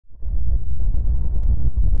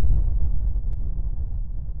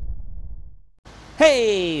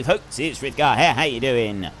Hey folks, it's Rithgar here, how you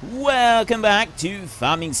doing? Welcome back to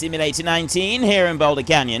Farming Simulator 19 here in Boulder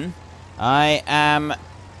Canyon. I am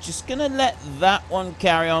just going to let that one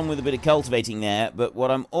carry on with a bit of cultivating there, but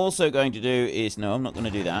what I'm also going to do is, no, I'm not going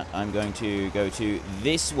to do that. I'm going to go to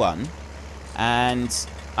this one, and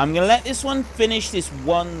I'm going to let this one finish this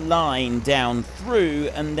one line down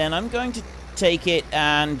through, and then I'm going to take it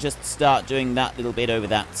and just start doing that little bit over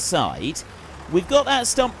that side. We've got that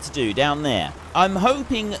stump to do down there. I'm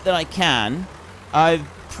hoping that I can. I've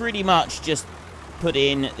pretty much just put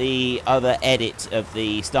in the other edit of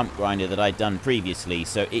the stump grinder that I'd done previously,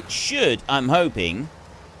 so it should, I'm hoping,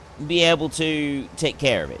 be able to take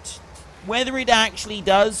care of it. Whether it actually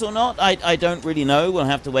does or not, I don't really know. We'll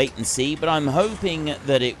have to wait and see, but I'm hoping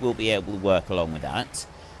that it will be able to work along with that.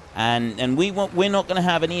 And we're not going to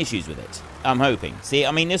have any issues with it. I'm hoping. See,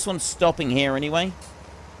 I mean, this one's stopping here anyway.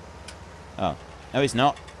 Oh, no, he's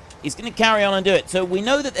not. He's going to carry on and do it. So we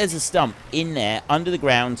know that there's a stump in there, under the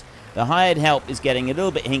ground. The hired help is getting a little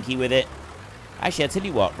bit hinky with it. Actually, I'll tell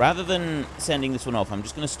you what. Rather than sending this one off, I'm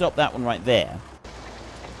just going to stop that one right there.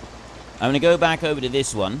 I'm going to go back over to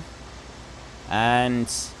this one.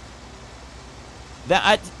 And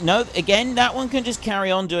no, again, that one can just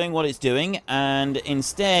carry on doing what it's doing. And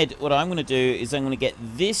instead, what I'm going to do is I'm going to get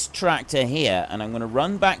this tractor here, and I'm going to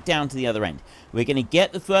run back down to the other end. We're going to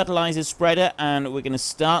get the fertilizer spreader, and we're going to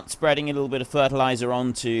start spreading a little bit of fertilizer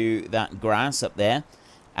onto that grass up there.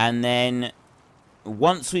 And then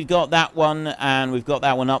once we've got that one, and we've got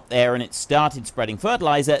that one up there, and it's started spreading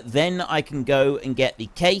fertilizer, then I can go and get the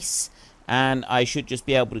case, and I should just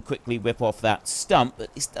be able to quickly whip off that stump.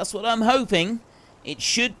 At least that's what I'm hoping. It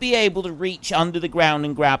should be able to reach under the ground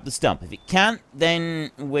and grab the stump. If it can't,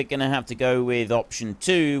 then we're going to have to go with option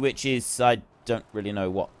 2, which is, I don't really know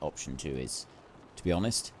what option 2 is, to be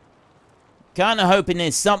honest. Kind of hoping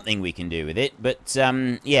there's something we can do with it, but,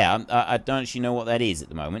 yeah, I don't actually know what that is at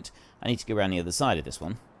the moment. I need to go around the other side of this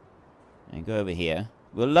one. And go over here.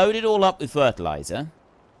 We'll load it all up with fertilizer.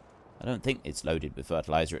 I don't think it's loaded with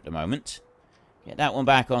fertilizer at the moment. Get that one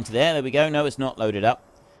back onto there. There we go. No, it's not loaded up.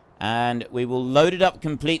 And we will load it up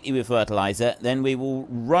completely with fertilizer. Then we will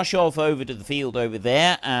rush off over to the field over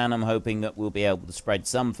there. And I'm hoping that we'll be able to spread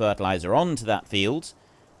some fertilizer onto that field.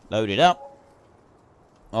 Load it up.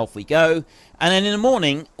 Off we go. And then in the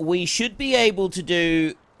morning, we should be able to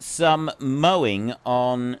do some mowing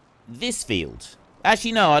on this field.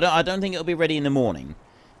 Actually, no, I don't think it'll be ready in the morning.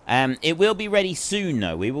 It will be ready soon,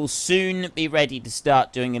 though. We will soon be ready to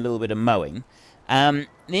start doing a little bit of mowing.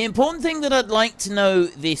 The important thing that I'd like to know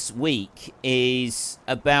this week is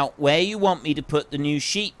about where you want me to put the new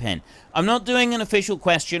sheep pen. I'm not doing an official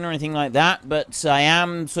question or anything like that, but I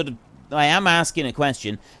am asking a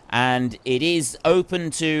question, and it is open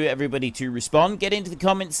to everybody to respond. Get into the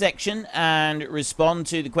comment section and respond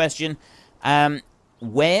to the question.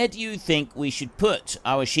 Where do you think we should put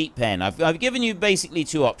our sheep pen? I've given you basically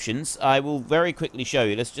 2 options. I will very quickly show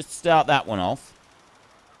you. Let's just start that one off.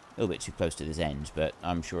 A little bit too close to this end, but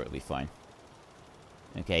I'm sure it'll be fine.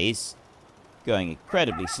 Okay, he's going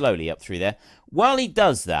incredibly slowly up through there. While he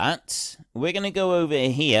does that, we're going to go over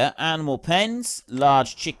here. Animal pens,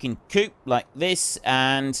 large chicken coop like this,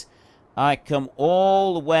 and I come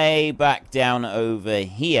all the way back down over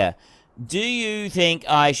here. Do you think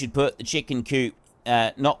I should put the chicken coop,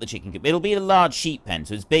 not the chicken coop, it'll be a large sheep pen,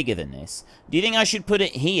 so it's bigger than this. Do you think I should put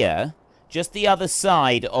it here? Just the other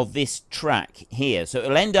side of this track here. So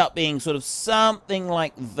it'll end up being sort of something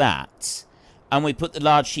like that. And we put the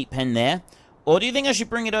large sheep pen there. Or do you think I should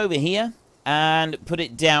bring it over here and put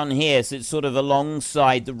it down here so it's sort of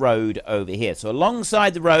alongside the road over here? So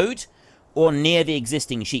alongside the road or near the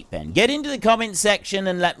existing sheep pen. Get into the comment section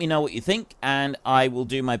and let me know what you think. And I will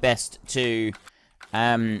do my best to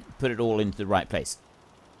put it all into the right place.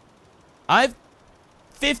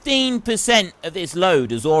 15% of this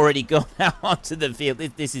load has already gone out onto the field.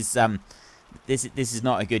 This is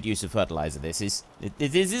not a good use of fertilizer. This is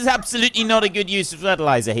absolutely not a good use of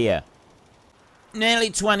fertilizer here.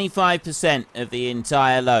 Nearly 25% of the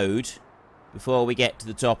entire load before we get to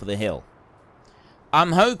the top of the hill.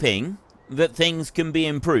 I'm hoping that things can be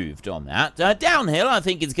improved on that. Downhill, I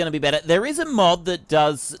think it's going to be better. There is a mod that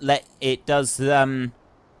does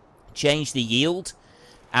change the yield.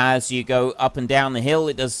 As you go up and down the hill,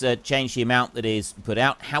 it does change the amount that is put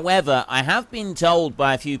out. However, I have been told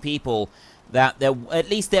by a few people that at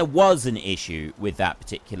least there was an issue with that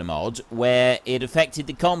particular mod where it affected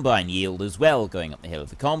the combine yield as well going up the hill. If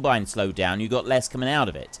the combine slowed down, you got less coming out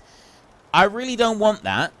of it. I really don't want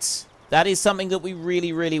that. That is something that we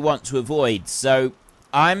really, really want to avoid. So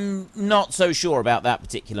I'm not so sure about that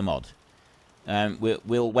particular mod.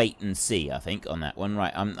 We'll wait and see, I think, on that one.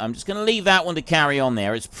 Right, I'm just going to leave that one to carry on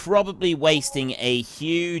there. It's probably wasting a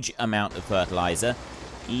huge amount of fertilizer.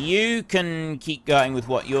 You can keep going with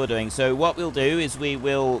what you're doing. So what we'll do is we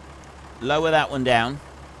will lower that one down.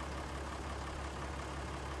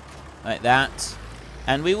 Like that.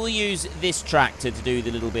 And we will use this tractor to do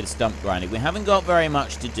the little bit of stump grinding. We haven't got very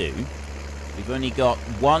much to do. We've only got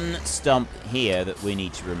one stump here that we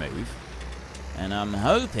need to remove. And I'm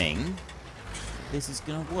hoping this is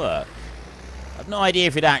going to work. I've no idea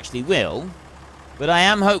if it actually will, but I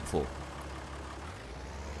am hopeful.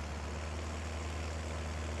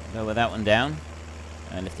 Lower that one down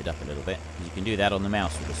and lift it up a little bit. You can do that on the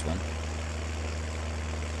mouse with this one.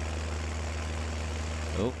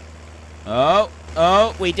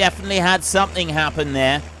 Oh, we definitely had something happen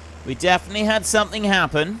there. We definitely had something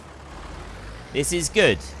happen. This is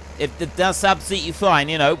good. That's absolutely fine.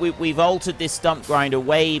 You know, we've altered this stump grinder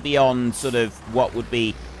way beyond sort of what would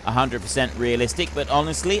be 100% realistic. But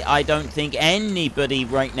honestly, I don't think anybody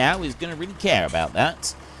right now is going to really care about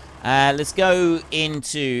that. Let's go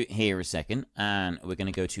into here a second. And we're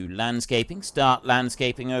going to go to landscaping. Start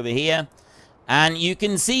landscaping over here. And you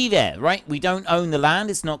can see there, right? We don't own the land.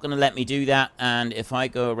 It's not going to let me do that. And if I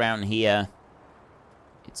go around here,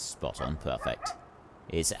 it's spot on perfect.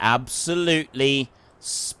 It's absolutely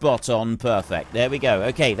spot on perfect. There we go.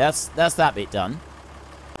 Okay, that's that bit done.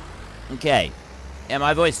 Okay. Yeah,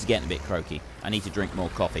 my voice is getting a bit croaky. I need to drink more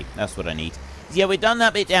coffee. That's what I need. So yeah, we've done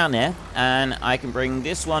that bit down there. And I can bring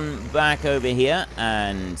this one back over here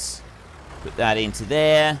and put that into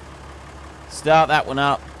there. Start that one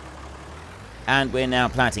up. And we're now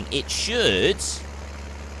planting. It should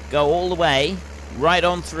go all the way right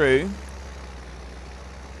on through.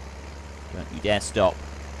 Don't you dare stop.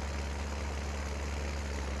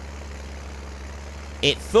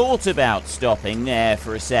 It thought about stopping there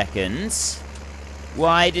for a second.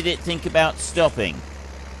 Why did it think about stopping?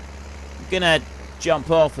 I'm going to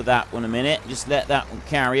jump off of that one a minute. Just let that one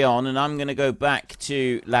carry on. And I'm going to go back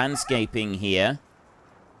to landscaping here.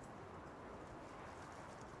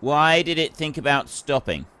 Why did it think about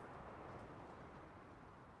stopping?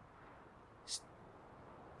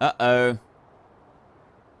 Uh-oh.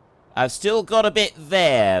 I've still got a bit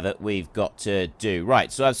there that we've got to do.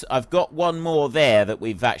 Right, so I've got one more there that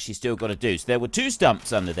we've actually still got to do. So there were two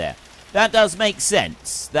stumps under there. That does make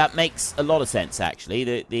sense. That makes a lot of sense,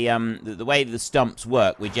 actually. The way the stumps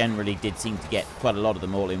work, we generally did seem to get quite a lot of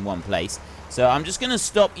them all in one place. So I'm just going to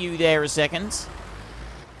stop you there a second.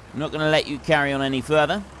 I'm not going to let you carry on any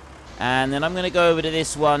further. And then I'm going to go over to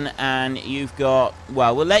this one, and you've got...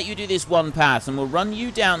 Well, we'll let you do this one pass, and we'll run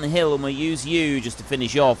you down the hill, and we'll use you just to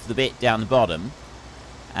finish off the bit down the bottom.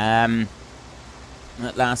 That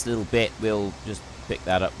last little bit, we'll just pick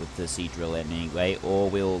that up with the seed drill anyway, or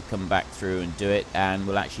we'll come back through and do it, and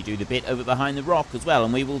we'll actually do the bit over behind the rock as well,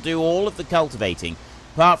 and we will do all of the cultivating,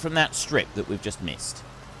 apart from that strip that we've just missed.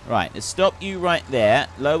 Right, let's stop you right there,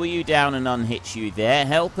 lower you down and unhitch you there,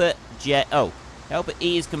 helper jet... Oh, helper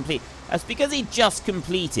E is complete. That's because he just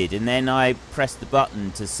completed, and then I pressed the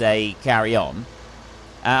button to say carry on.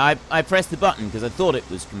 I pressed the button because I thought it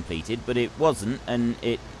was completed, but it wasn't, and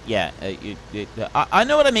it... Yeah, I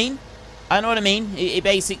know what I mean. I know what I mean. It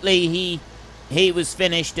basically, he was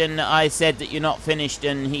finished, and I said that you're not finished,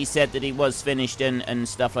 and he said that he was finished, and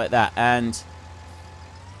stuff like that, and...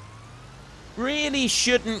 Really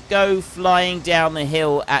shouldn't go flying down the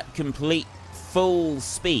hill at complete full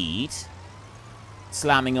speed...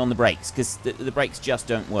 slamming on the brakes, because the brakes just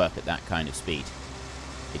don't work at that kind of speed.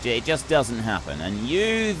 It just doesn't happen. And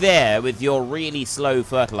you there with your really slow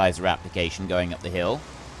fertilizer application going up the hill,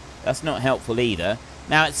 that's not helpful either.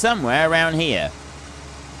 Now it's somewhere around here.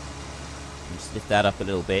 Just lift that up a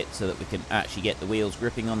little bit so that we can actually get the wheels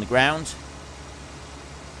gripping on the ground.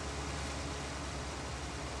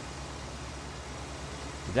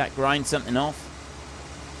 Did that grind something off?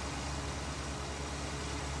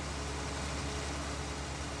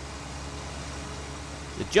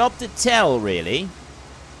 The job to tell, really.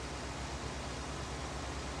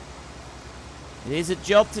 It is a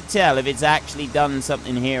job to tell if it's actually done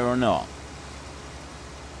something here or not.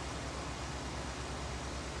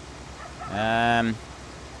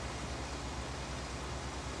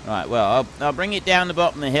 Right, well, I'll bring it down the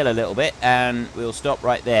bottom of the hill a little bit, and we'll stop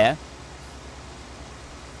right there.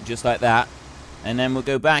 Just like that. And then we'll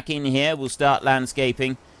go back in here, we'll start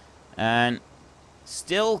landscaping, and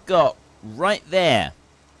still got right there.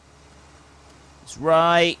 It's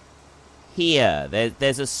right here.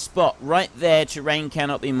 There's a spot right there. Terrain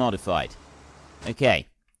cannot be modified. Okay.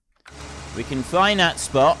 We can find that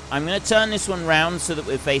spot. I'm going to turn this one round so that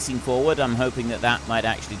we're facing forward. I'm hoping that that might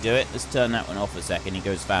actually do it. Let's turn that one off a second. He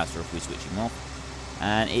goes faster if we switch him off.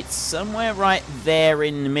 And it's somewhere right there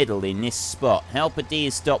in the middle in this spot. Helper D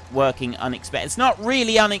has stopped working unexpected. It's not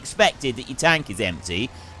really unexpected that your tank is empty,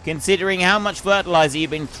 considering how much fertilizer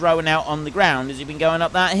you've been throwing out on the ground as you've been going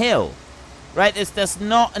up that hill. Right? That's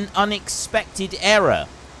not an unexpected error.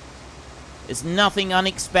 There's nothing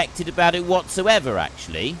unexpected about it whatsoever,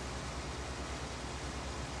 actually.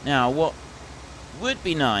 Now, what would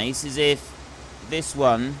be nice is if this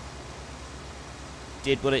one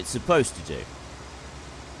did what it's supposed to do.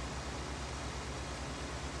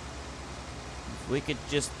 If we could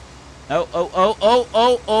just...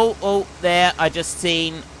 Oh, there. I just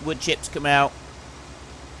seen wood chips come out.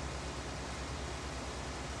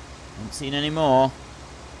 Haven't seen any more.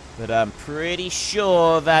 But I'm pretty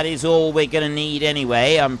sure that is all we're going to need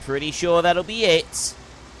anyway. I'm pretty sure that'll be it.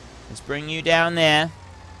 Let's bring you down there.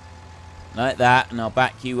 Like that, and I'll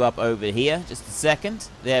back you up over here. Just a second.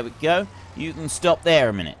 There we go. You can stop there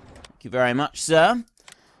a minute. Thank you very much, sir.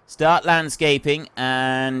 Start landscaping,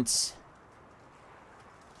 and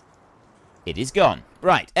it is gone.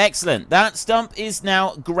 Right, excellent. That stump is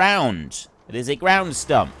now ground. It is a ground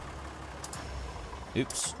stump.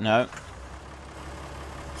 Oops, no.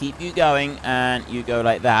 Keep you going, and you go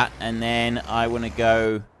like that, and then I want to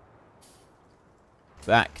go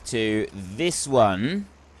back to this one.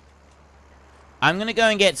 I'm going to go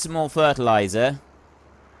and get some more fertilizer.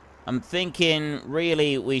 I'm thinking,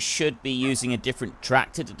 really, we should be using a different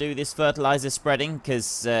tractor to do this fertilizer spreading,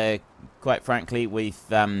 because, quite frankly, we've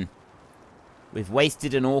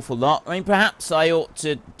wasted an awful lot. I mean, perhaps I ought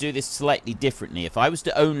to do this slightly differently. If I was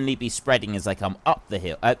to only be spreading as I come up the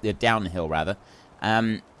hill, down the hill, rather,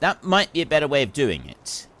 that might be a better way of doing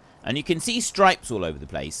it. And you can see stripes all over the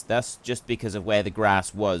place. That's just because of where the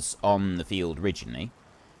grass was on the field originally.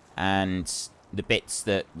 And the bits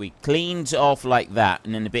that we cleaned off like that,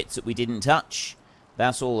 and then the bits that we didn't touch,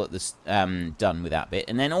 that's all that this done with that bit.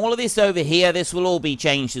 And then all of this over here, this will all be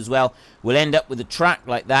changed as well. We'll end up with a track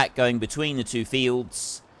like that going between the two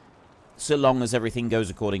fields, so long as everything goes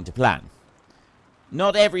according to plan.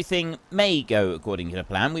 Not everything may go according to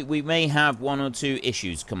plan. We may have one or two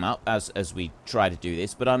issues come up as we try to do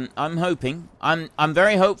this, but I'm hoping. I'm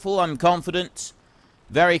very hopeful. I'm confident.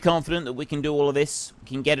 Very confident that we can do all of this. We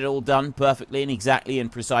can get it all done perfectly and exactly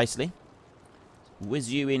and precisely.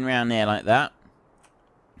 Whiz you in round there like that.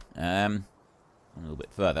 A little bit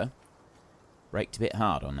further. Braked a bit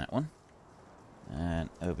hard on that one. And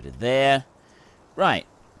over to there. Right.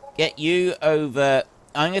 Get you over.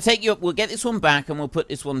 I'm going to take you up. We'll get this one back and we'll put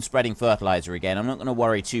this one spreading fertilizer again. I'm not going to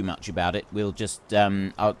worry too much about it. We'll just,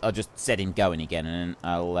 I'll just set him going again and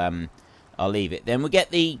I'll leave it. Then we'll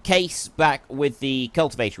get the case back with the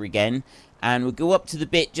cultivator again. And we'll go up to the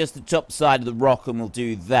bit just the top side of the rock and we'll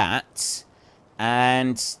do that.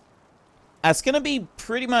 And that's going to be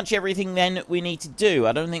pretty much everything then that we need to do.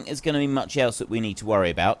 I don't think there's going to be much else that we need to worry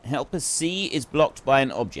about. Helper C is blocked by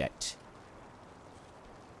an object.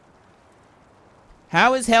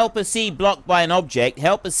 How is Helper C blocked by an object?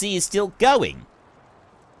 Helper C is still going.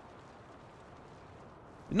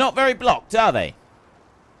 Not very blocked, are they?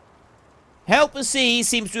 Helper C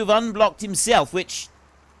seems to have unblocked himself, which,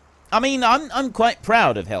 I mean, I'm quite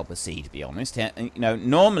proud of Helper C, to be honest. You know,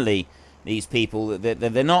 normally these people,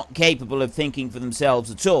 they're not capable of thinking for themselves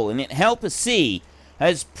at all, and yet Helper C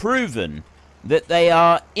has proven that they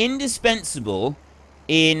are indispensable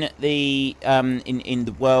in the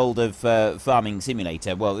world of Farming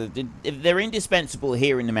Simulator. Well, they're indispensable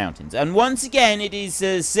here in the mountains. And once again, it is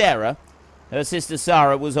Sarah. Her sister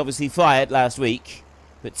Sarah was obviously fired last week,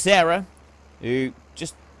 but Sarah, who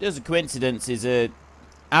just as a coincidence is a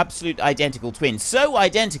absolute identical twin. So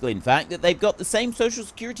identical, in fact, that they've got the same social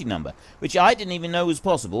security number, which I didn't even know was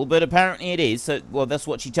possible, but apparently it is. So, well, that's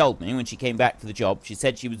what she told me when she came back for the job. She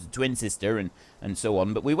said she was a twin sister and so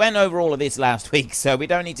on. But we went over all of this last week, so we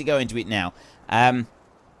don't need to go into it now.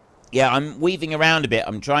 Yeah, I'm weaving around a bit.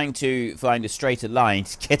 I'm trying to find a straighter line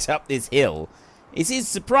to get up this hill. It is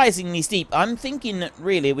surprisingly steep. I'm thinking that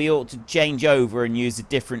really we ought to change over and use a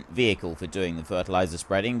different vehicle for doing the fertilizer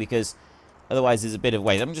spreading, because otherwise there's a bit of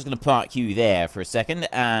waste. I'm just going to park you there for a second,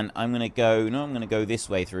 and I'm going to go... No, I'm going to go this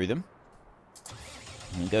way through them.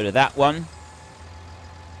 I'm going to go to that one.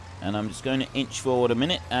 And I'm just going to inch forward a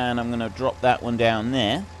minute, and I'm going to drop that one down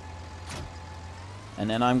there. And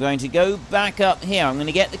then I'm going to go back up here. I'm going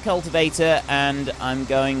to get the cultivator, and I'm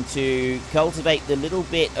going to cultivate the little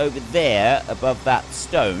bit over there above that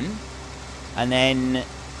stone. And then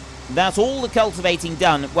that's all the cultivating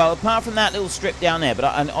done. Well, apart from that little strip down there. But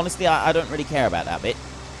honestly, I don't really care about that bit.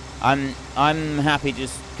 I'm happy to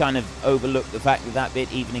just kind of overlook the fact that that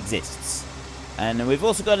bit even exists. And we've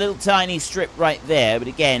also got a little tiny strip right there, but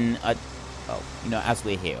again, well, you know, as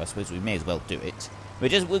we're here, I suppose we may as well do it.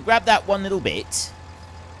 We'll grab that one little bit.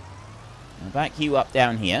 And back you up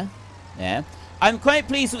down here. There. I'm quite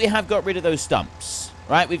pleased that we have got rid of those stumps.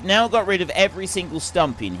 Right, we've now got rid of every single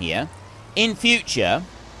stump in here. In future,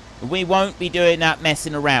 we won't be doing that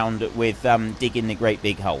messing around with digging the great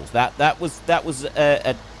big holes. That was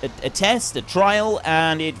a test, a trial,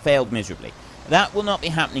 and it failed miserably. That will not be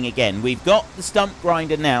happening again. We've got the stump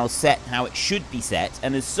grinder now set how it should be set,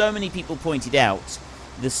 and as so many people pointed out,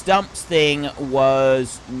 the stumps thing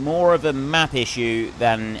was more of a map issue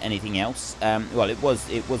than anything else. Well, it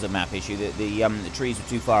was a map issue. The trees were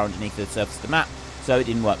too far underneath the surface of the map, so it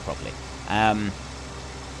didn't work properly.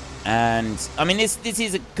 And I mean, this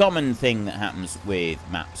is a common thing that happens with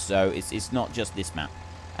maps, so it's not just this map.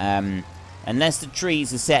 Unless the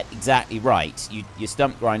trees are set exactly right, your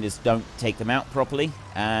stump grinders don't take them out properly,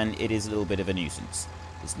 and it is a little bit of a nuisance.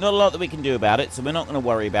 There's not a lot that we can do about it, so we're not going to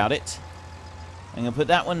worry about it. I'm going to put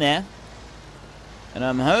that one there. And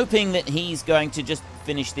I'm hoping that he's going to just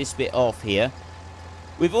finish this bit off here.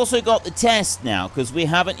 We've also got the test now, because we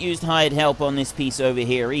haven't used hired help on this piece over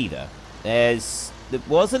here either. There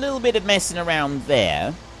was a little bit of messing around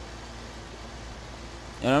there.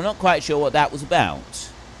 And I'm not quite sure what that was about.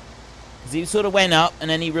 Because he sort of went up and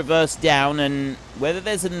then he reversed down, and whether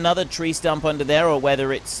there's another tree stump under there or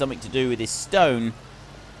whether it's something to do with this stone,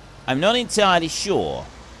 I'm not entirely sure.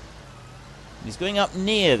 He's going up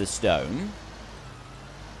near the stone.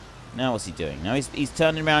 Now what's he doing? Now he's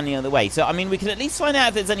turning around the other way. So, I mean, we can at least find out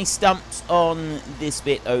if there's any stumps on this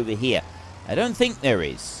bit over here. I don't think there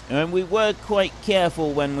is. And we were quite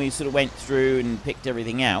careful when we sort of went through and picked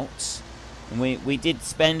everything out. And we did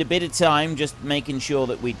spend a bit of time just making sure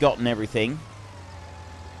that we'd gotten everything.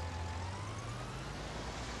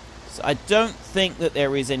 So I don't think that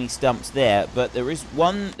there is any stumps there, but there is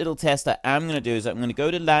one little test I am going to do. Is I'm going to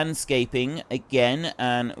go to landscaping again,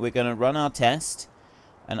 and we're going to run our test.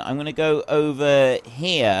 And I'm going to go over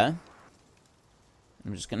here.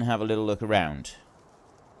 I'm just going to have a little look around.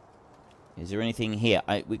 Is there anything here?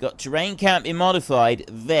 We got terrain can't be modified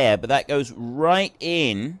there, but that goes right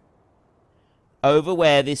in over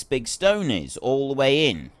where this big stone is, all the way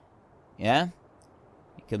in. Yeah?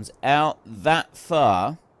 It comes out that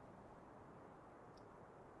far.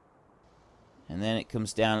 And then it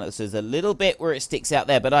comes down, so there's a little bit where it sticks out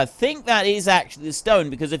there. But I think that is actually the stone,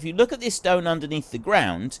 because if you look at this stone underneath the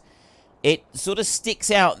ground, it sort of sticks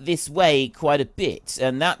out this way quite a bit.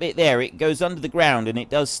 And that bit there, it goes under the ground, and it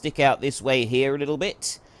does stick out this way here a little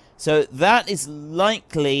bit. So that is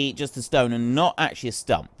likely just a stone and not actually a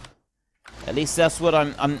stump. At least that's what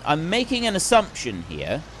I'm making an assumption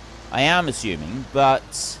here. I am assuming,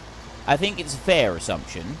 but I think it's a fair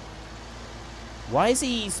assumption. Why is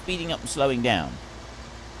he speeding up and slowing down?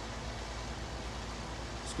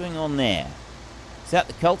 What's going on there? Is that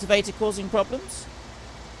the cultivator causing problems?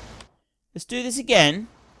 Let's do this again.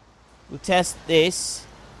 We'll test this.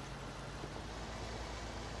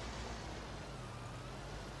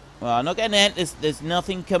 Well, I'm not getting it. There's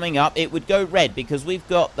nothing coming up. It would go red because we've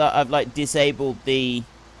got that. I've like disabled the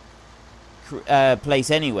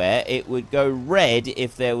place anywhere. It would go red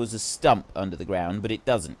if there was a stump under the ground, but it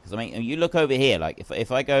doesn't. Because I mean, you look over here. Like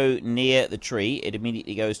if I go near the tree, it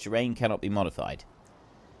immediately goes terrain cannot be modified.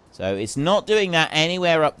 So it's not doing that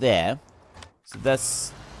anywhere up there. So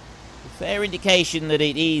that's a fair indication that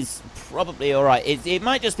it is probably all right. It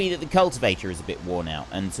might just be that the cultivator is a bit worn out,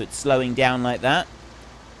 and so it's slowing down like that.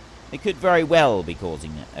 It could very well be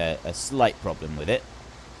causing a slight problem with it.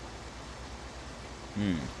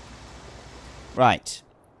 Right.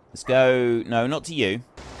 Let's go... No, not to you.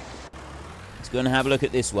 Let's go and have a look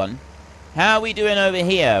at this one. How are we doing over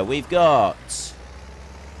here? We've got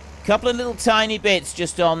a couple of little tiny bits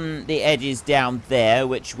just on the edges down there,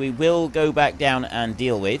 which we will go back down and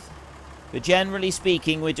deal with. But generally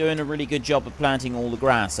speaking, we're doing a really good job of planting all the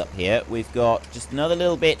grass up here. We've got just another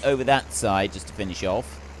little bit over that side just to finish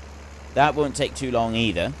off. That won't take too long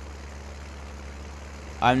either.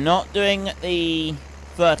 I'm not doing the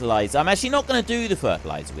fertilizer. I'm actually not going to do the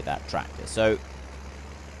fertilizer with that tractor. So,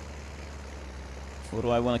 what do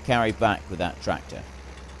I want to carry back with that tractor?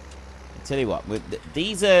 I'll tell you what.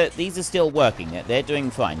 These are still working. They're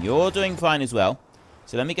doing fine. You're doing fine as well.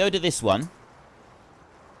 So let me go to this one.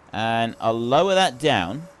 And I'll lower that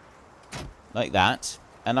down. Like that.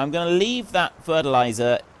 And I'm going to leave that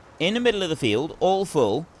fertilizer in the middle of the field. All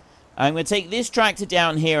full. I'm going to take this tractor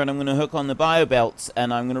down here and I'm going to hook on the bio belts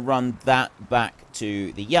and I'm going to run that back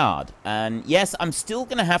to the yard. And yes, I'm still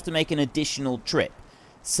going to have to make an additional trip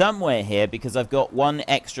somewhere here because I've got one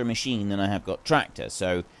extra machine than I have got tractor.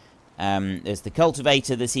 So there's the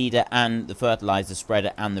cultivator, the seeder, and the fertilizer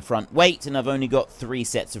spreader, and the front weight, and I've only got 3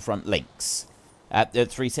 sets of front links.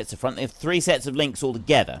 3 sets of front, 3 sets of links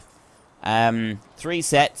altogether. 3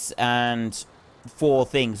 sets and 4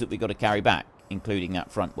 things that we've got to carry back, including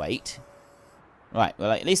that front weight. Right,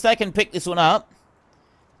 well, at least I can pick this one up.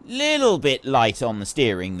 Little bit light on the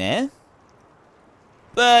steering there.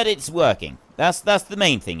 But it's working. That's the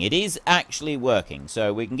main thing. It is actually working.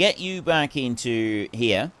 So we can get you back into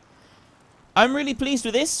here. I'm really pleased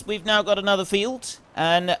with this. We've now got another field.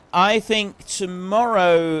 And I think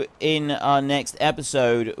tomorrow in our next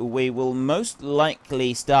episode, we will most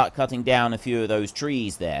likely start cutting down a few of those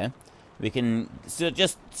trees there. We can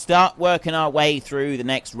just start working our way through the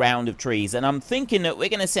next round of trees. And I'm thinking that we're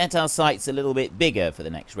going to set our sights a little bit bigger for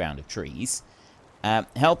the next round of trees.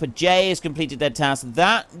 Helper J has completed their task.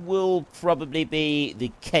 That will probably be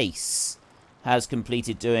the case. Has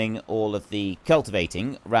completed doing all of the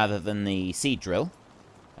cultivating rather than the seed drill.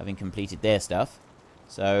 Having completed their stuff.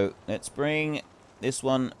 So let's bring this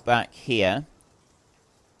one back here.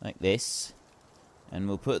 Like this. And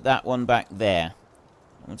we'll put that one back there.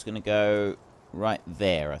 That one's going to go right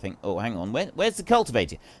there, I think. Oh, hang on. Where's the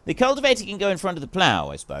cultivator? The cultivator can go in front of the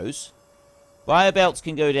plough, I suppose. Bio belts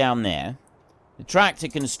can go down there. The tractor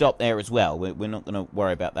can stop there as well. We're not going to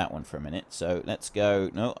worry about that one for a minute. So let's go.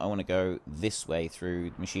 No, I want to go this way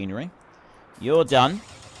through machinery. You're done.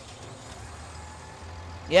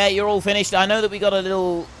 Yeah, you're all finished. I know that we got a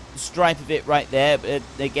little stripe of it right there. But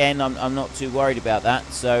again, I'm not too worried about that.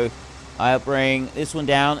 So I'll bring this one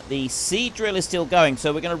down. The seed drill is still going.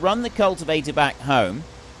 So we're going to run the cultivator back home.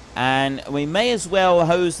 And we may as well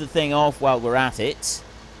hose the thing off while we're at it.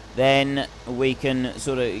 Then we can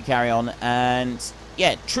sort of carry on. And,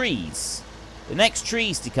 yeah, trees. The next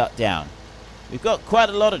trees to cut down. We've got quite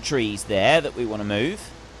a lot of trees there that we want to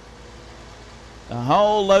move. A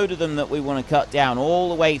whole load of them that we want to cut down all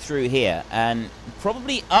the way through here. And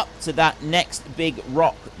probably up to that next big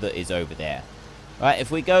rock that is over there. Right,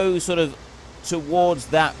 if we go sort of towards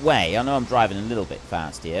that way. I know I'm driving a little bit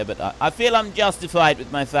fast here, but I feel I'm justified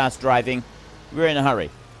with my fast driving. We're in a hurry.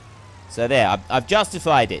 So there, I've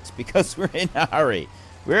justified it because we're in a hurry.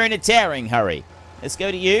 We're in a tearing hurry. Let's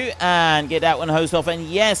go to you and get that one hosed off. And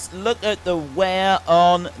yes, look at the wear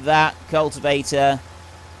on that cultivator.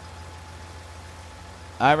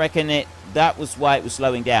 I reckon that was why it was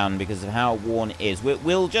slowing down, because of how worn it is.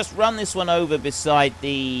 We'll just run this one over beside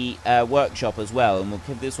the workshop as well, and we'll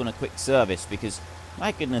give this one a quick service because,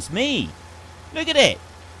 my goodness me, look at it.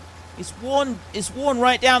 It's worn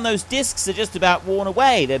right down. Those discs are just about worn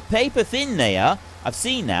away. They're paper thin, they are. I've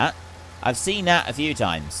seen that. I've seen that a few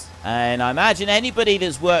times. And I imagine anybody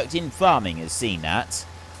that's worked in farming has seen that.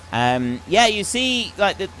 Yeah, you see,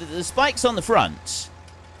 like, the spikes on the front.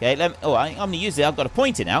 Okay, I'm going to use it. I've got a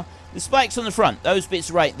pointer now. The spikes on the front, those bits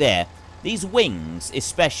right there. These wings,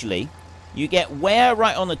 especially, you get wear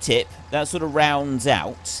right on the tip. That sort of rounds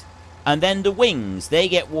out. And then the wings, they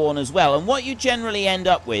get worn as well. And what you generally end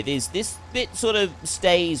up with is this bit sort of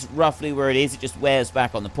stays roughly where it is. It just wears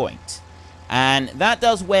back on the point. And that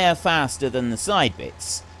does wear faster than the side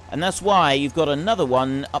bits. And that's why you've got another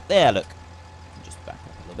one up there, look. Just back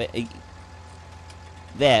up a little bit.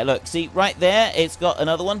 There, look, see, right there, it's got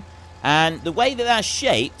another one. And the way that that's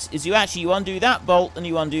shaped is you undo that bolt and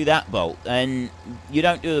you undo that bolt. And you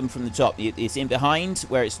don't do them from the top. It's in behind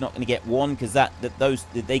where it's not going to get worn, because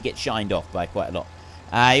they get shined off by quite a lot.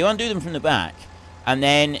 You undo them from the back. And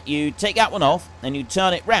then you take that one off, and you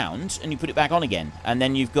turn it round, and you put it back on again. And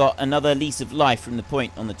then you've got another lease of life from the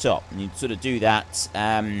point on the top. And you sort of do that.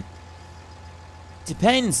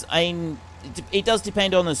 Depends. It does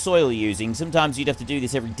depend on the soil you're using. Sometimes you'd have to do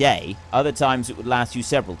this every day. Other times it would last you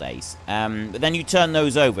several days. But then you turn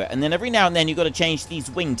those over. And then every now and then you've got to change these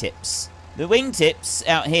wingtips. The wingtips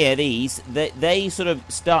out here, they sort of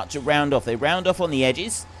start to round off. They round off on the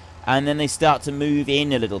edges. And then they start to move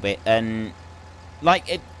in a little bit. And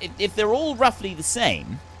like, if they're all roughly the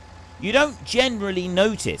same, you don't generally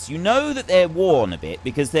notice. You know that they're worn a bit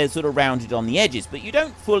because they're sort of rounded on the edges, but you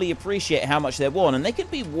don't fully appreciate how much they're worn. And they could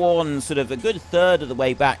be worn sort of a good third of the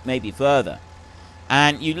way back, maybe further.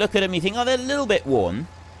 And you look at them, you think, oh, they're a little bit worn.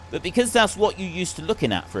 But because that's what you're used to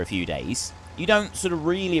looking at for a few days, you don't sort of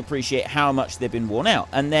really appreciate how much they've been worn out.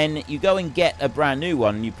 And then you go and get a brand new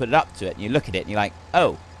one and you put it up to it and you look at it and you're like,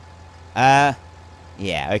 oh, yeah,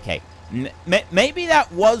 okay. Maybe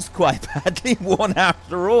that was quite badly worn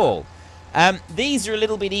after all. These are a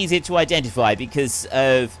little bit easier to identify because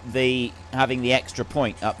of having the extra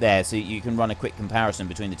point up there, so you can run a quick comparison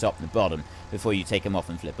between the top and the bottom before you take them off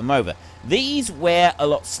and flip them over. These wear a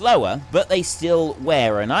lot slower, but they still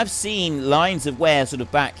wear, and I've seen lines of wear sort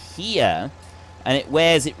of back here, and it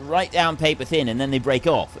wears it right down paper thin, and then they break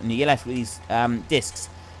off, and you're left with these discs.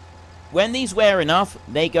 When these wear enough,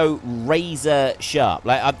 they go razor sharp.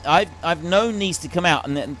 Like I've known these to come out,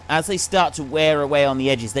 and then as they start to wear away on the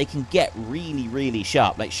edges, they can get really, really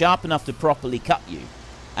sharp, like sharp enough to properly cut you.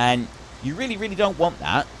 And you really, really don't want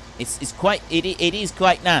that. It is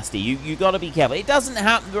quite nasty. You got to be careful. It doesn't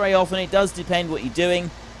happen very often. It does depend what you're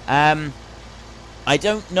doing. I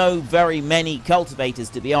don't know very many cultivators,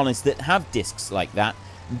 to be honest, that have discs like that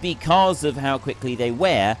because of how quickly they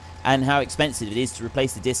wear and how expensive it is to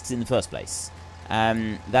replace the discs in the first place.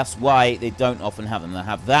 That's why they don't often have them. They'll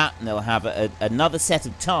have that, and they'll have another set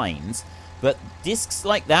of tines. But discs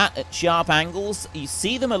like that at sharp angles, you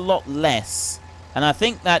see them a lot less. And I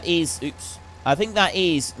think that is, I think that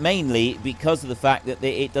is mainly because of the fact that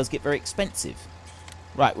it does get very expensive.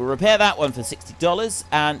 Right, we'll repair that one for $60,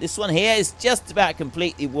 and this one here is just about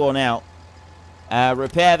completely worn out.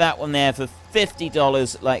 Repair that one there for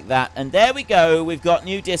 $50 like that, and there we go. We've got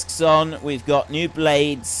new discs on, we've got new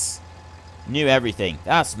blades, new everything.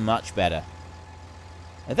 That's much better.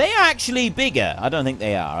 Are they actually bigger? I don't think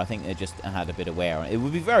they are. I think they just had a bit of wear on it. It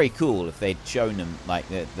would be very cool if they'd shown them like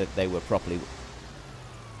that they were properly.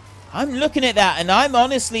 I'm looking at that, and I'm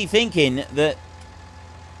honestly thinking that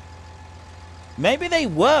maybe they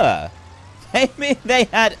were. Maybe they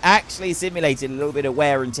had actually simulated a little bit of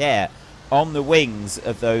wear and tear on the wings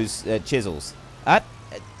of those chisels. I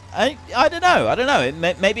don't know. I don't know.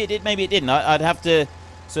 Maybe it did, maybe it didn't. I'd have to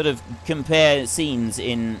sort of compare scenes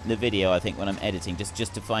in the video, I think, when I'm editing,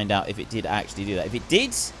 just to find out if it did actually do that. If it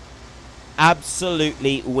did,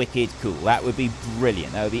 absolutely wicked cool. That would be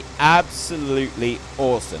brilliant. That would be absolutely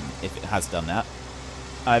awesome if it has done that.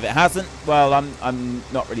 If it hasn't, well, I'm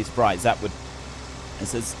not really surprised. That would...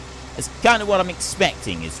 It's kind of what I'm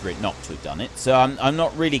expecting, is for it not to have done it. So I'm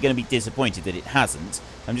not really going to be disappointed that it hasn't.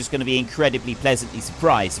 I'm just going to be incredibly pleasantly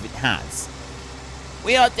surprised if it has.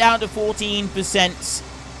 We are down to 14%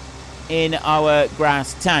 in our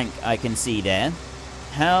grass tank, I can see there.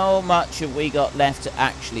 How much have we got left to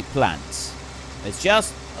actually plant? It's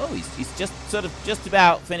just... Oh, he's just sort of just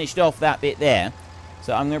about finished off that bit there.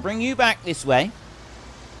 So I'm going to bring you back this way.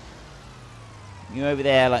 You over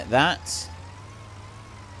there like that.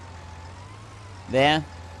 There,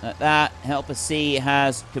 like that. Helper C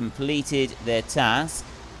has completed their task.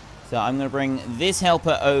 So I'm going to bring this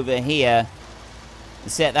helper over here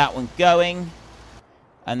and set that one going.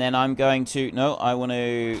 And then I'm going to... No, I want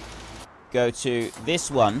to go to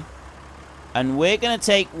this one. And we're going to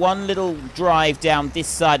take one little drive down this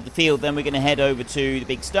side of the field. Then we're going to head over to the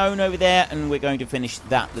big stone over there. And we're going to finish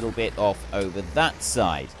that little bit off over that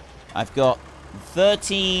side. I've got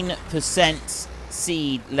 13%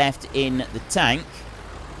 seed left in the tank.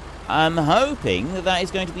 I'm hoping that that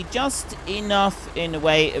is going to be just enough in the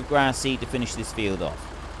way of grass seed to finish this field off.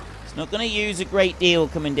 It's not going to use a great deal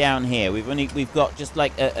coming down here. We've got just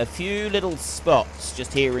like a few little spots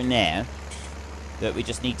just here and there that we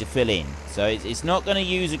just need to fill in. So it's not going to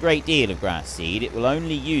use a great deal of grass seed. It will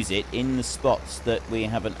only use it in the spots that we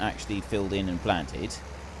haven't actually filled in and planted.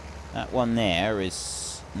 That one there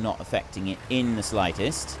is not affecting it in the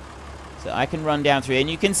slightest. So I can run down through, and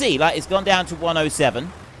you can see, like, it's gone down to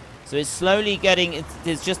 107. So it's slowly getting,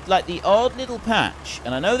 there's just like the odd little patch.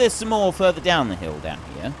 And I know there's some more further down the hill down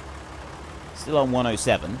here. Still on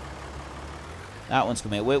 107. That one's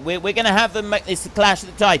coming. We're going to have them make this the Clash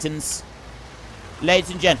of the Titans.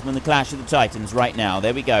 Ladies and gentlemen, the Clash of the Titans right now.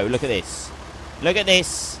 There we go. Look at this. Look at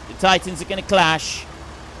this. The Titans are going to clash.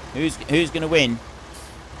 Who's going to win?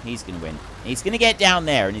 He's going to win. He's going to get down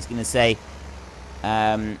there, and he's going to say,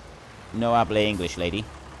 no habla English, lady.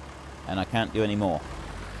 And I can't do any more.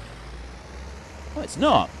 Oh, it's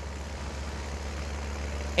not.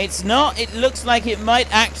 It's not. It looks like it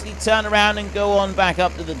might actually turn around and go on back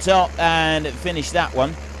up to the top and finish that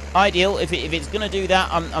one. Ideal. If it's going to do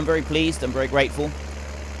that, I'm very pleased. I'm very grateful.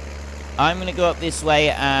 I'm going to go up this way,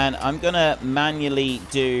 and I'm going to manually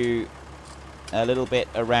do a little bit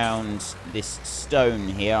around this stone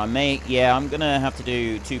here. I'm going to have to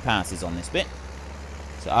do 2 passes on this bit.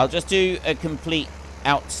 So I'll just do a complete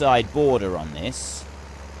outside border on this.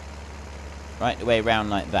 Right the way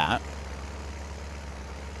around like that.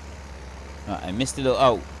 Right, I missed a little...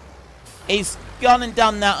 Oh. He's gone and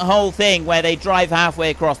done that whole thing where they drive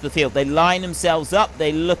halfway across the field. They line themselves up.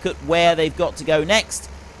 They look at where they've got to go next.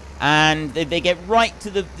 And they get right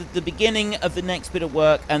to the beginning of the next bit of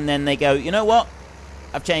work, and then they go, you know what?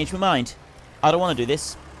 I've changed my mind. I don't want to do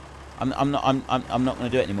this. I'm not going to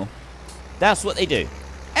do it anymore. That's what they do.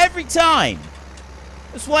 Every time.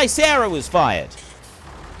 That's why Sarah was fired.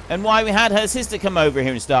 And why we had her sister come over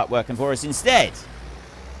here and start working for us instead.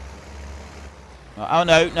 Oh,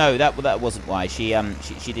 no, that wasn't why. She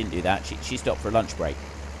didn't do that. She stopped for a lunch break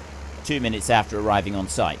 2 minutes after arriving on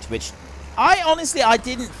site, which I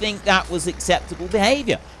didn't think that was acceptable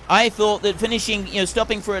behavior. I thought that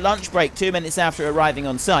stopping for a lunch break 2 minutes after arriving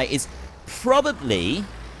on site is probably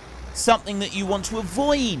something that you want to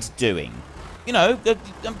avoid doing. I'm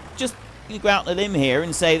just going to go out on a limb here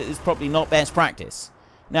and say that it's probably not best practice.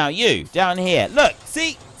 Now, you, down here, look,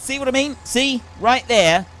 see what I mean? See, right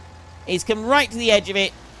there, he's come right to the edge of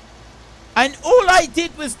it, and all I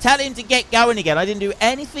did was tell him to get going again. I didn't do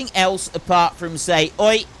anything else apart from say,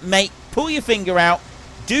 oi, mate, pull your finger out,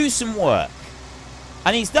 do some work.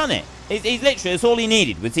 And he's done it. He's literally, that's all he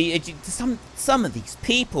needed. Was some of these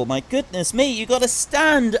people, my goodness me, you got to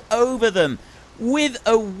stand over them with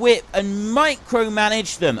a whip and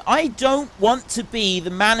micromanage them. I don't want to be the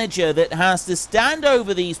manager that has to stand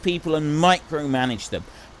over these people and micromanage them.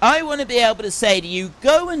 I want to be able to say to you,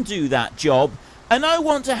 go and do that job, and I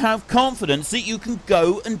want to have confidence that you can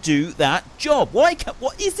go and do that job.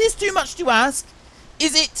 What is this too much to ask?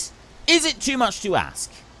 Is it too much to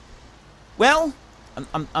ask? Well,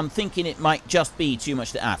 I'm thinking it might just be too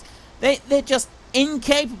much to ask. They're just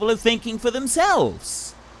incapable of thinking for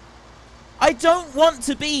themselves. I don't want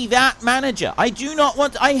to be that manager. I do not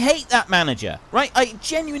want to, I hate that manager, right? I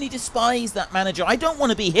genuinely despise that manager. I don't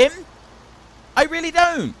want to be him. I really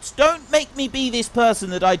don't. Don't make me be this person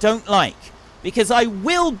that I don't like, because I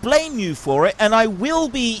will blame you for it, and I will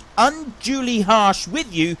be unduly harsh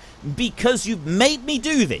with you because you've made me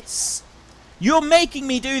do this. You're making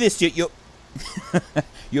me do this.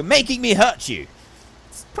 You're making me hurt you.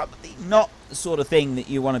 It's probably not the sort of thing that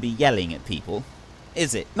you want to be yelling at people,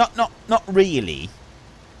 is it? Not really.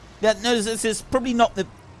 No, this is probably not the.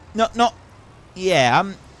 Not.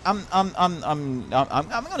 Yeah. I'm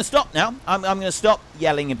going to stop now. I'm going to stop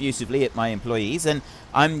yelling abusively at my employees, and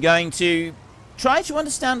I'm going to try to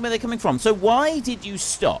understand where they're coming from. So why did you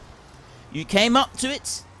stop? You came up to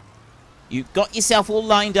it. You got yourself all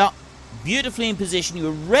lined up, beautifully in position. You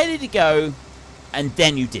were ready to go, and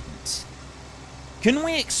then you didn't. Can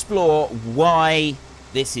we explore why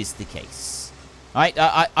this is the case? Right?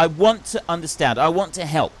 I want to understand. I want to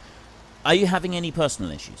help. Are you having any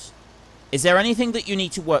personal issues? Is there anything that you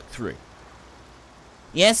need to work through?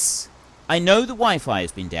 Yes, I know the Wi-Fi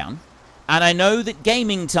has been down, and I know that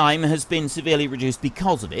gaming time has been severely reduced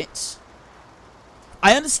because of it.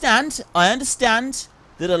 I understand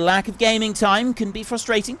that a lack of gaming time can be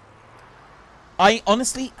frustrating. I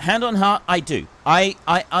honestly, hand on heart, I do. I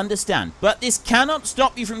understand. But this cannot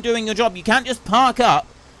stop you from doing your job. You can't just park up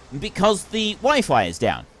because the Wi-Fi is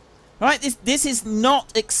down. All right? This is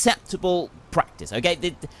not acceptable practice,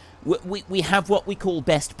 okay? We have what we call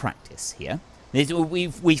best practice here.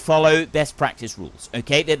 We follow best practice rules,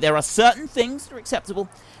 okay? There are certain things that are acceptable,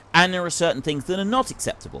 and there are certain things that are not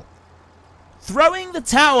acceptable. Throwing the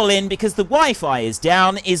towel in because the Wi-Fi is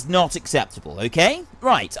down is not acceptable, okay?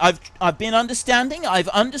 Right, I've been understanding, I've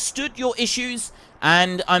understood your issues,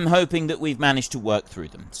 and I'm hoping that we've managed to work through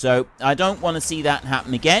them. So, I don't want to see that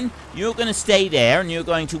happen again. You're going to stay there, and you're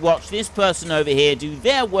going to watch this person over here do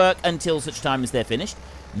their work until such time as they're finished.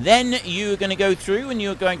 Then you're going to go through, and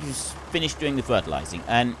you're going to finish doing the fertilizing.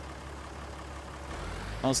 And,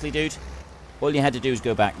 honestly, dude, all you had to do is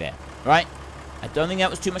go back there, right? I don't think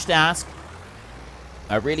that was too much to ask.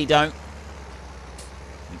 I really don't.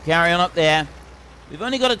 You carry on up there. We've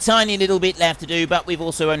only got a tiny little bit left to do, but we've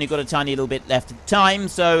also only got a tiny little bit left of time,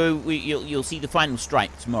 so you'll see the final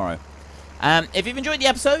stripe tomorrow. If you've enjoyed the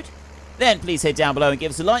episode, then please head down below and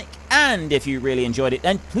give us a like. And if you really enjoyed it,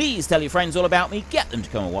 then please tell your friends all about me. Get them to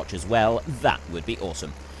come and watch as well. That would be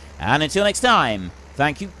awesome. And until next time,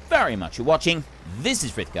 thank you very much for watching. This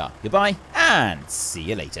is Frithgar. Goodbye, and see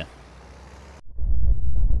you later.